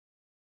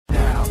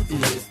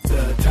It's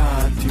the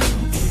time to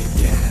get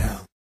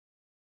down.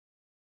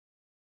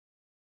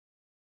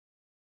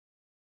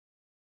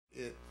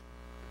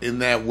 In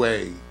that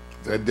way,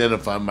 to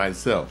identify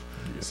myself.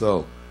 Yeah.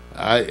 So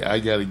I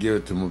got to give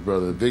it to my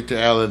brother Victor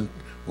Allen,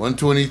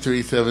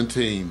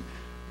 123:17.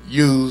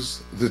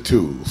 Use the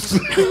tools.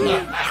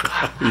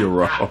 You're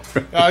wrong.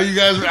 Oh, you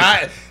guys,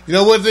 you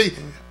know what?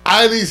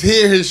 I at least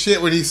hear his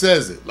shit when he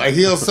says it. Like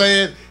he'll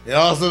say it, and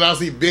all of a sudden I'll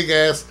see big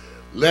ass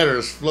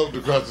letters floating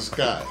across the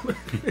sky.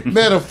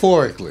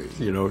 Metaphorically.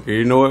 You know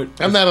what?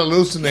 I'm not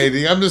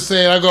hallucinating. I'm just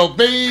saying I go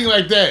bing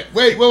like that.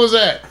 Wait, what was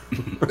that?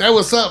 That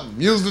was something.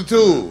 Use the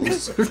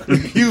tools.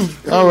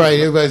 All right,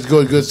 everybody's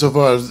going good so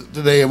far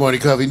today at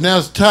Morning Coffee. Now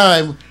it's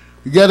time.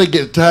 We got to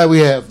get time. We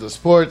have the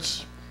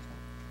sports.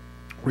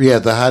 We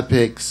have the hot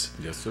picks.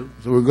 Yes, sir.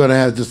 So we're going to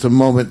have just a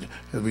moment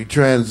as we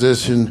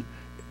transition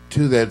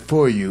to that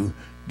for you.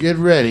 Get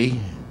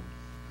ready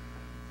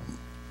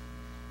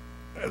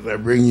as I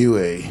bring you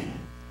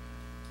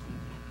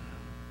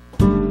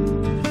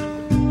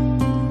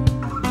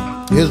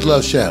His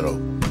Love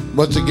Shadow,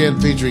 once again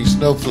featuring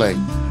Snowflake.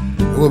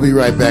 And we'll be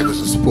right back with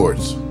some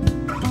sports.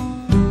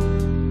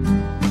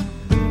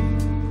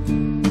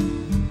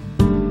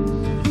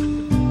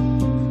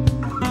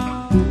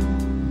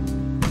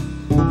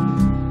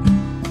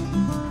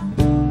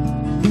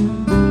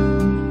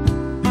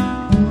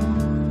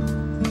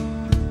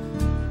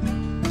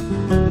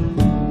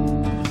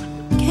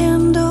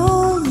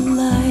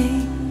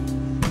 Candlelight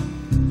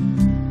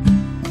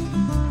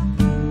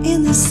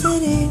in the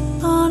city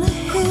on a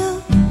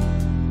hill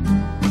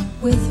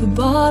with a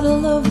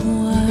bottle of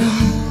wine.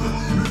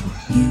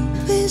 You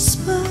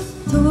whisper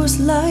those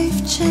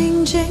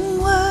life-changing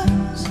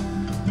words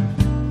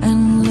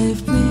and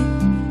lift me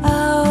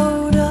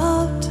out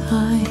of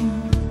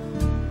time.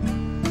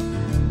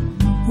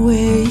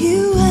 Where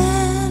you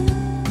end,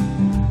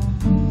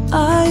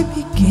 I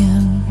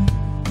begin.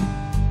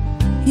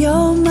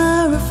 You're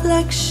my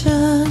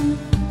reflection,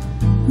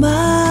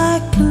 my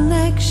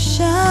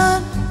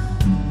connection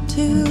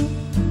to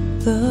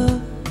the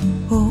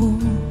whole.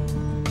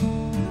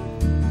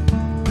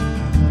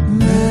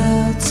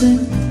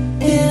 Melting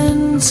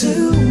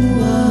into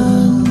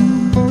one,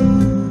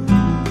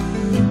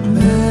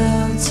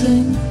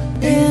 melting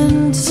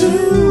into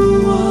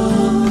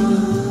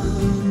one,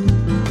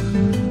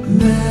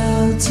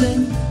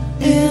 melting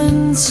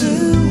into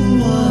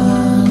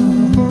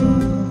one,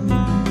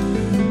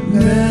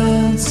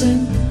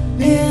 melting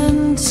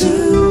into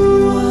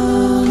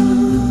one.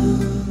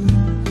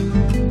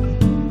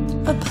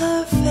 A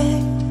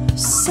perfect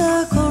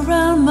circle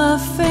round my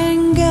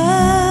finger,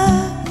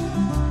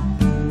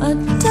 a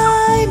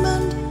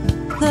diamond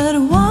that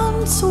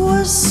once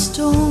was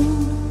stone.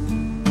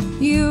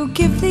 You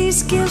give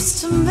these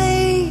gifts to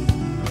me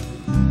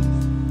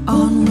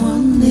on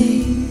one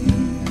knee,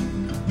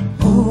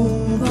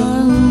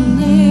 opening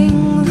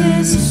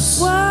this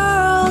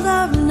world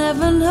I've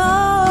never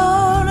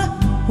known.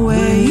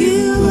 Where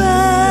you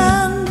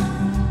end,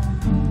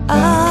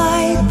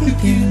 I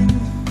begin.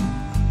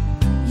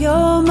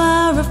 You're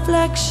my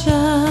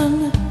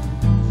reflection,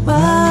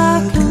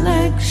 my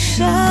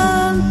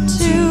connection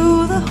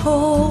to the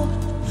whole.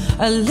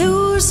 I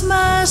lose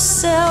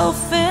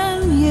myself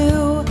in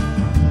you,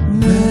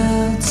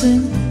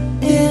 melting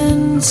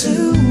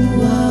into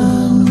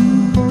one,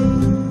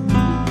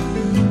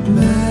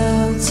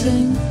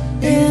 melting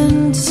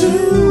into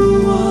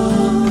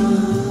one,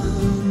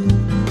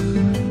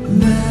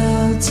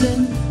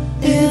 melting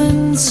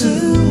into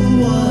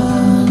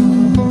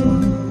one,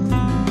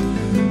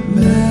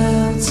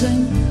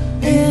 melting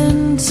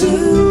into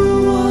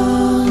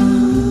one.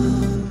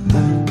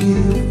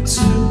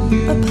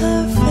 A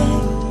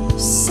perfect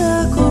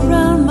circle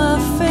round my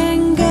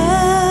finger,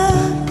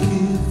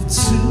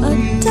 a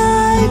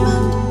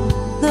diamond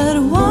that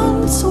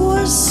once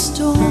was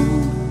stone.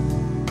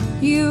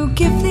 You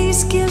give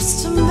these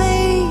gifts to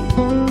me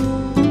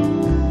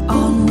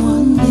on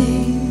one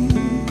knee,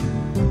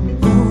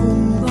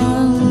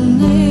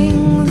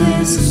 opening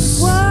this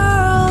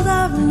world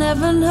I've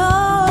never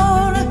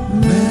known.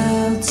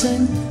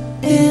 Melting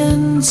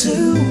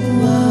into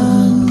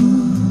one,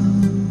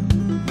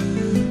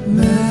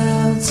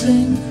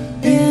 melting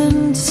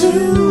into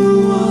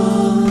one,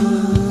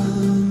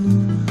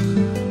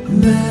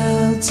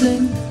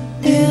 melting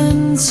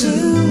into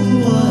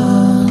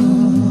one,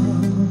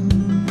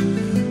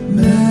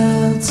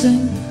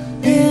 melting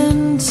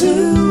into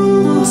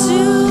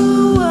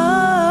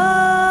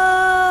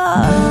one,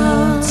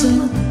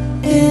 melting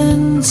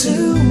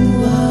into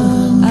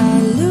one. I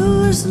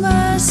lose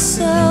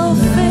myself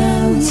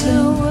in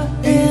you,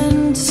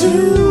 into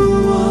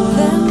one,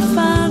 then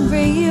find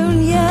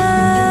reunion,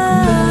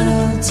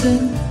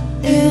 melting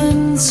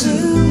into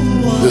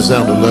one. The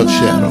sound of Love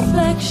Shadow.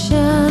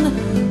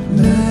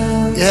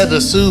 You had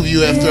to soothe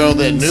you after all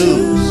that news.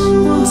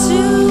 You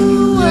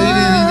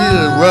needed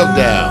a rub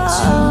downs.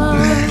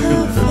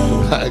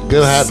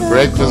 Good hot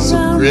breakfast,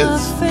 some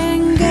grits.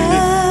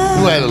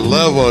 You had a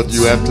love on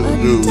you after the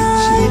news. I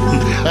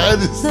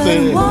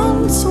understand.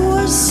 I'm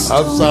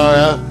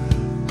sorry.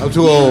 I'm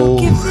too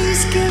old. Give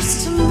these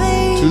gifts to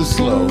me Too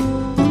slow.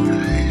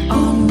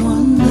 on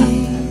one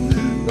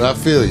knee. But I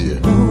feel you.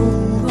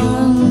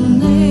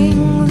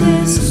 Running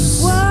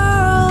this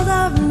world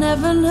I've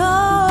never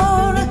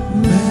known,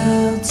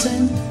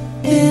 melting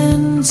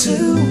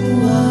into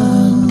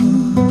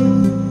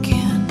one.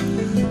 Can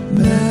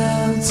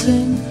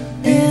melting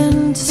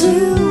into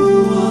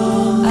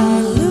one.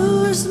 I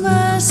lose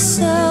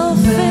myself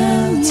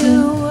in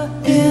you,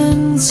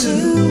 into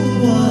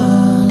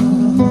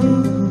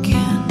one.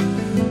 Can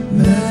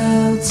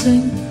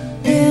melting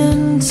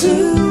into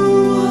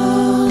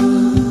one.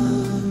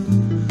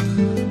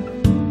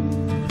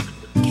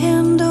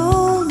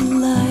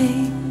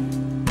 Candlelight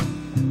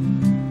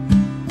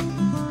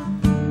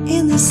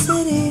in the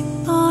city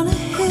on a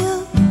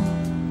hill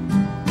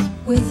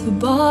with a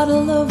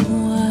bottle of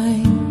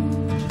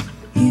wine.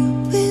 You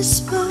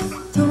whisper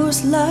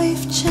those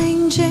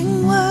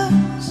life-changing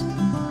words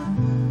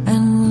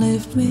and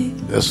lift me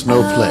That's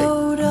Snowflake.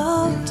 out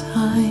of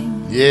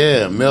time.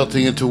 Yeah,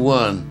 melting into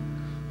one.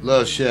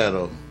 Love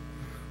Shadow.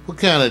 What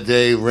kind of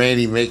day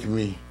rainy making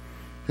me?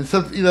 And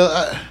some,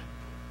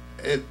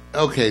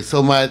 okay.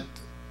 So my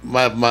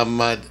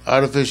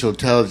artificial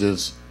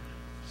intelligence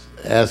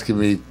asking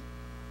me,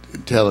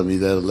 telling me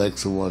that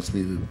Alexa wants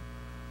me to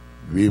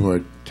be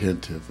more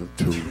attentive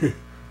to.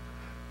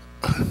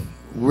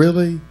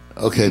 Really?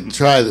 Okay,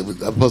 try it.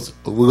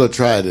 We're gonna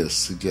try this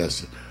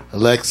suggestion.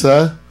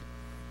 Alexa,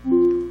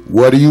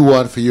 what do you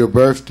want for your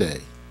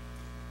birthday?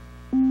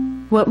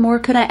 What more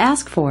could I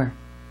ask for?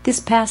 This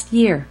past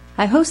year,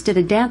 I hosted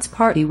a dance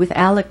party with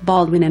Alec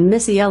Baldwin and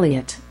Missy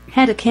Elliott,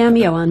 had a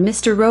cameo on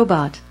Mr.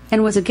 Robot,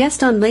 and was a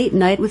guest on Late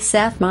Night with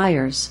Seth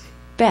Meyers.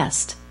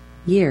 Best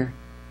year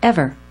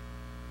ever.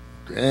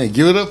 Hey,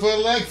 give it up for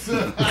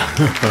Alexa.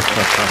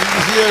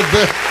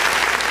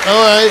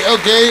 All right,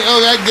 okay.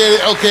 Oh, I get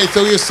it. Okay,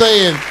 so you're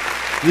saying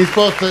we're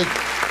supposed to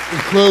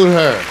include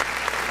her.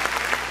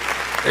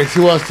 And she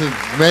wants to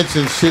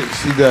mention shit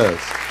she does.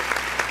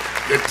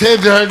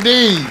 Attend to her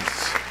needs.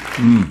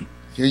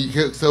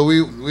 So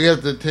we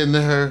have to attend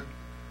to her.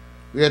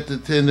 We have to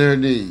attend to her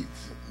needs.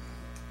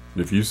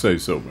 If you say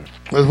so, man.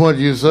 That's what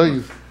you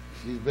say.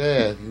 She's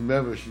bad. You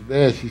remember, she's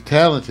bad. She's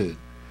talented.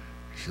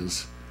 She'll,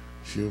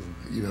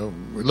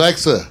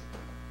 Alexa,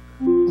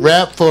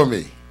 rap for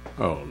me.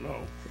 Oh, no.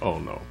 Oh,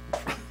 no.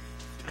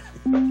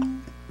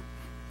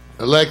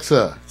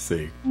 Alexa,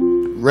 See.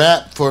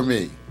 rap for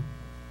me.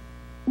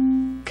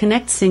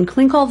 Connect, sing,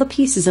 clink all the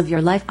pieces of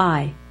your life.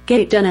 I get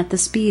it done at the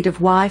speed of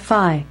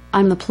Wi-Fi.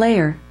 I'm the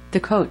player, the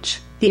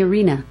coach, the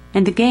arena,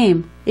 and the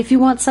game. If you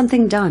want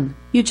something done,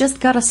 you just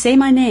gotta say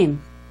my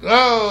name.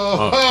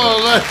 Oh,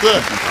 Alexa.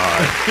 All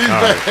right. She's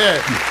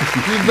bad.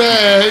 She's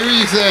bad. What do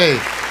you say?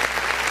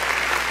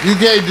 You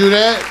can't do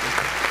that.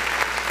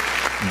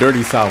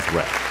 Dirty South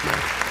rap, man.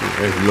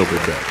 It's a little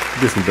bit better.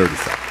 Get some Dirty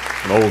South.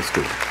 Old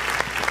school.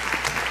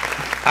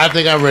 I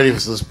think I'm ready for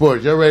some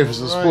sports. Y'all ready for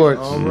some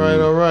sports? All right,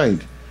 all right.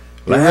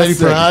 You Last ready for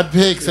segment. hot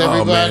picks,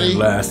 everybody? Oh, man,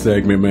 last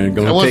segment, man.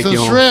 Gonna I want take some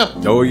you on.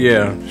 shrimp. Oh,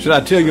 yeah. Should I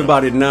tell you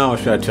about it now or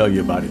should I tell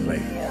you about it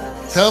later?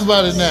 Tell them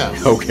about it now.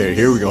 Okay,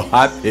 here we go.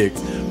 Hot picks.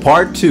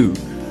 Part 2.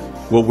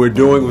 What we're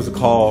doing was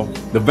called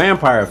the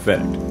Vampire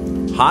Effect.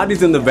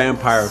 Hotties in the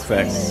Vampire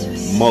Effect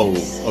mode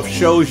of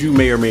shows you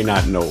may or may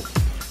not know.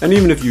 And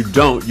even if you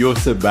don't, you'll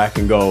sit back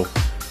and go,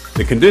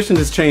 the condition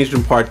has changed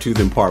in part 2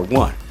 than part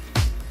 1.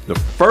 The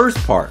first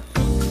part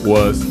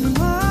was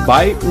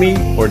bite me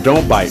or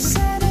don't bite me.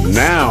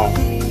 Now,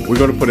 we're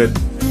going to put a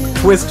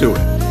twist to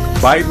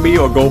it. Bite me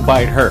or go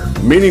bite her.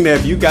 Meaning that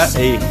if you got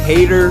a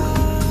hater,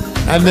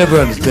 I never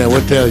understand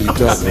what the hell you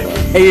talking about.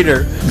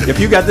 hater, if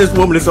you got this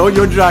woman that's on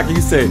your jock and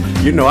you say,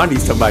 I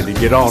need somebody to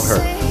get on her.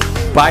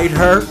 Bite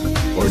her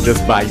or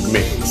just bite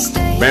me.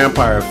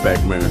 Vampire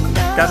Effect, man.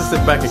 Gotta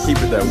sit back and keep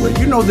it that way.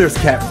 There's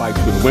cat fights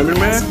with women,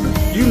 man.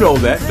 You know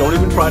that. Don't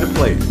even try to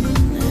play it.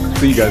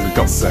 See you guys in a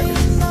couple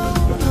seconds.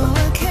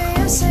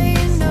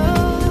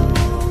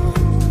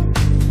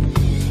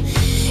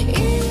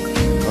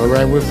 All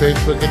right, we're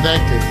Facebook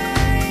connected.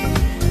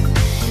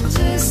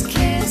 Just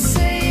can't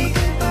say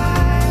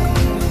goodbye.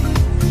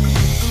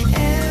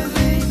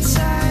 Every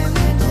time I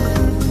do,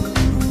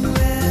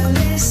 well,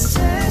 it's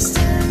just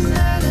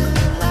another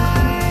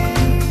lie.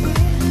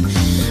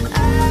 I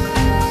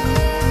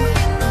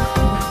know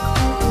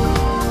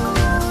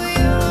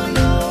you're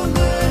no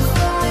good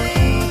for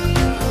me,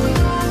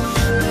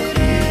 but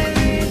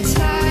every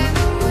time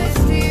I'm with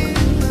you,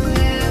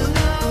 there's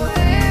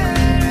nowhere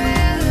I'd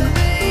rather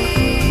be.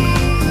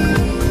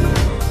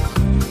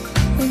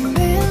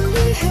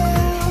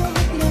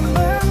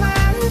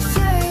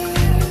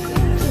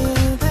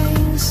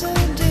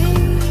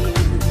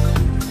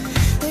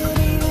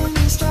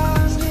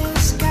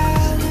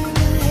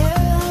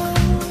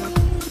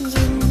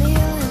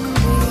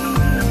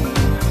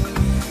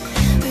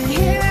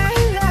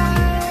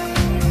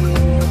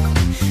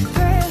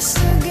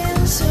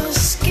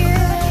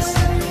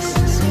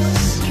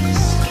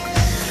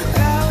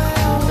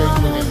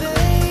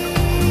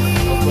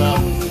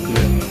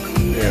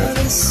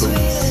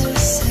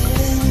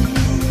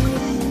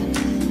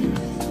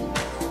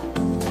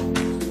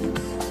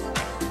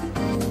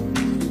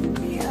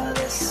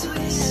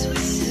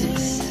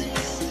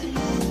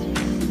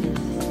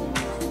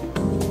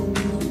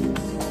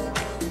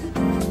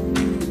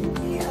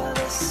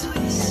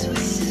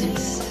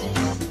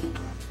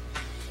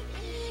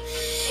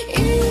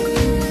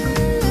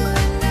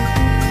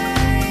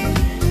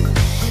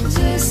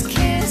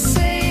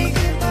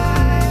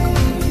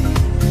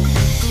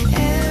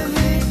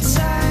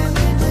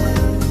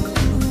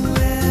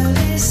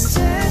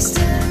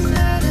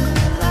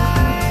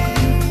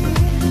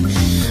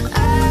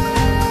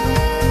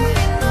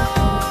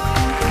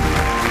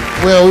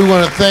 Well, we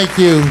want to thank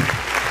you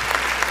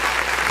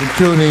for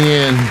tuning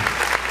in.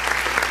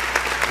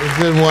 It's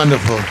been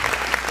wonderful.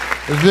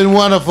 It's been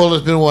wonderful.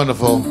 It's been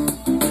wonderful.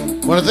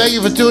 Want to thank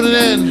you for tuning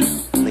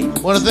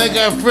in. Want to thank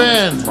our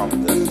friend,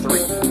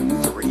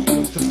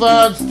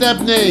 Stefan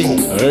Stepney.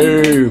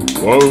 Hey,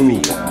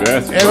 whoa,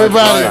 that's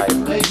Everybody,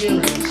 thank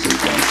you.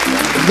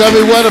 It's going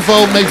to be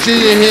wonderful. Make sure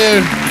you're here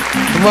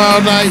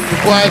tomorrow night, the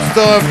Quiet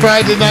Storm.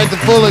 Friday night, the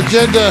Full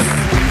Agenda.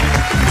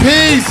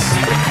 Peace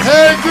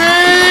and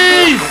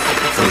grease.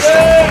 First off,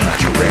 I'm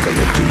not your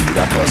regular dude.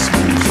 I bust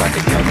moves like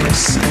a young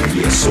MC.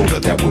 Yeah, sorta,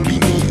 that would be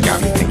me.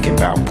 Got me thinking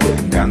about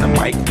putting down the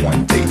mic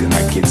one day. Then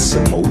I get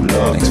some more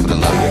love. Thanks for the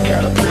love I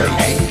gotta play.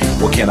 Hey,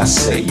 what can I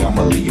say? I'm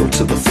a Leo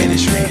to the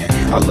finish,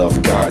 man. I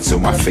love God, so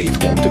my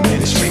faith won't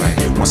diminish,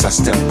 man. Once I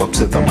step up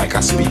to the mic,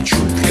 I speak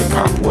truth.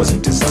 Hip-hop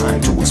wasn't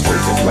designed to exploit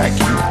the black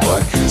youth,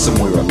 but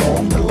somewhere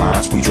along the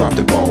lines, we dropped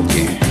the ball,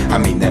 yeah. I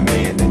mean, that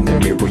man in the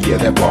mirror, yeah,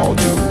 that ball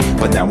dude.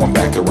 But now I'm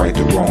back to right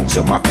the wrongs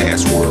of my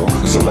past world.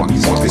 So let me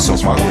walk this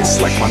off my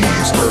list like my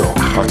name's Earl.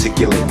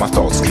 Articulate my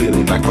thoughts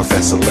clearly like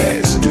Professor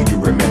Les. Do you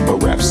remember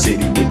Rap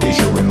City with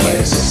Deja and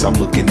Les? I'm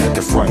looking at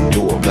the front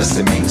door, bless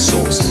the main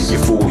source.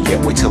 You're full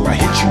yet, wait till I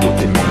hit you with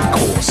the main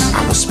course.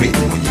 I was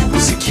spitting when you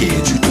was a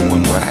kid, you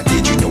doing what I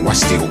did, you know I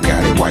still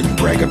got it. Why you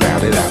brag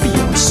about it? I be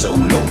on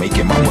solo,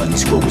 making my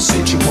money's grow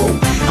residual.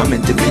 I'm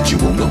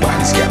individual,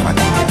 nobody's got my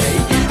DNA.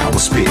 I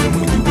was spitting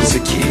when you was a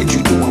kid,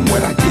 you doing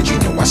what I did, you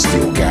know I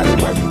still got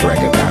it. Why you brag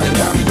about it?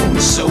 I be on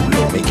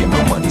solo, making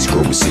my money's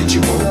grow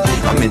residual.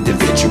 I'm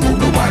individual,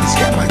 nobody's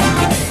got my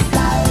DNA.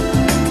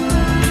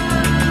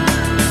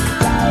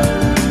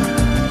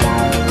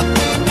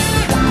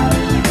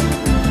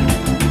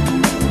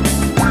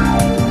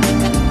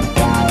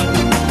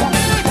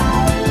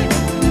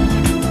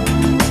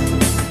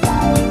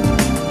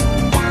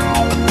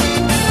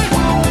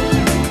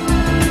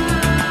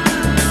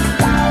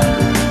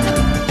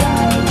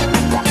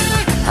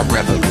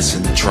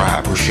 Listen to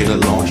Tribe or shit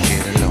alone.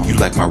 You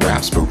like my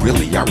raps, but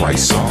really I write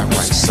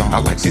songs. I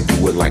like to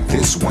do it like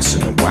this once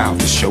in a while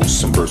to show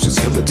some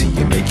versatility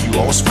and make you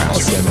all smile.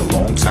 It's been a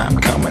long time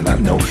coming, I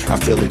know, I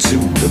feel it too.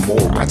 The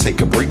more I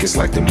take a break, it's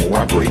like the more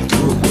I break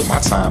through. With my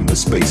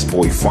timeless space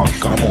boy funk,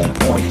 I'm on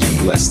point.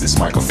 You bless this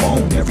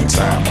microphone every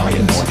time I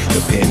anoint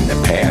the pen,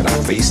 the pad.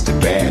 I face the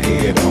bad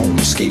head on.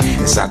 Escape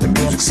inside the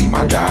music, see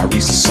my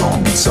diary's a song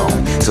and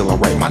song. Till I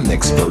write my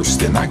next verse,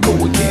 then I go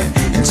again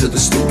into the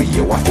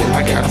studio. I feel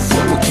I gotta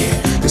flow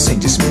again. This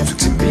ain't just music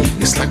to me,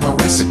 it's like my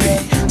recipe.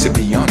 To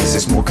be honest,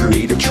 it's more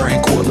creative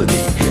tranquility.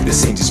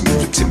 This ain't just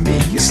music to me,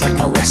 it's like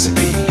my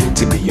recipe.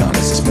 To be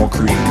honest, it's more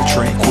creative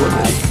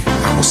tranquility.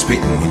 I was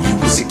spitting when you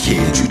was a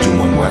kid, you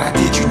doing what I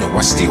did, you know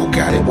I still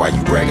got it. Why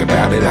you brag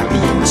about it? I be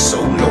on the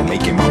solo,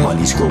 making my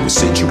money's grow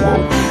residual.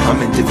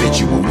 I'm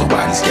individual,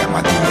 nobody's got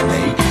my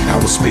DNA.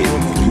 I was spitting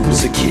when you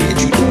was a kid,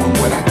 you doing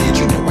what I did,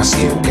 you know I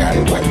still got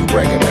it. Why you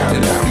brag about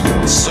it? I be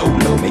on the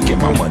solo, making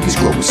my money's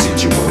grow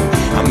residual.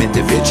 I'm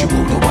individual,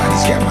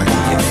 nobody's got my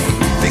DNA.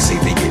 They say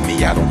they get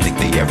me, I don't think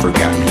they ever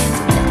got me.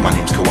 My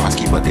name's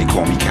Kowalski, but they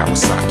call me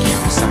Kawasaki.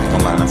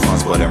 Online I'm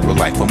funds, but in real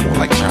life I'm more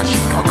like Chachi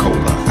or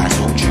Cola. I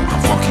told you,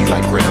 I'm funky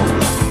like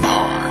granola.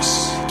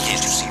 Bars, can't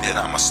you see that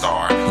I'm a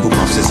star? Who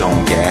pumps his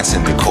own gas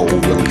in the cold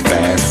really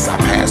fast? As I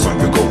pass on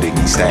your gold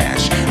digging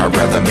stash. I'd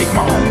rather make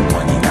my own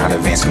money, not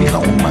advance me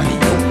loan money.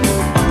 No.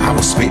 I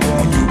was spitting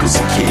when you was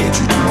a kid,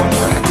 you doing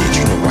what I did,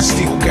 you know I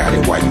still got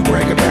it. Why you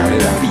brag about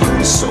it? I be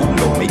on the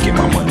solo, making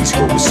my money's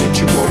grow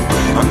residual.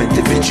 I'm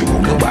individual,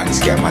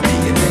 nobody's got my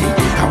DNA.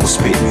 I was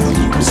spitting when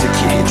you was a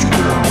kid, you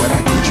doing what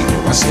I did, you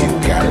know I still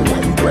got it. Why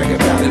you brag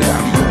about it? I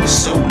be on the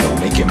solo,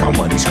 making my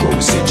money's grow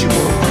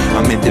residual.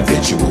 I'm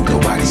individual,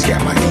 nobody's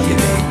got my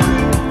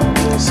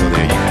DNA. So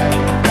there you have it.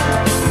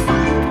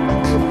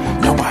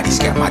 Nobody's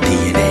got my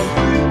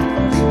DNA.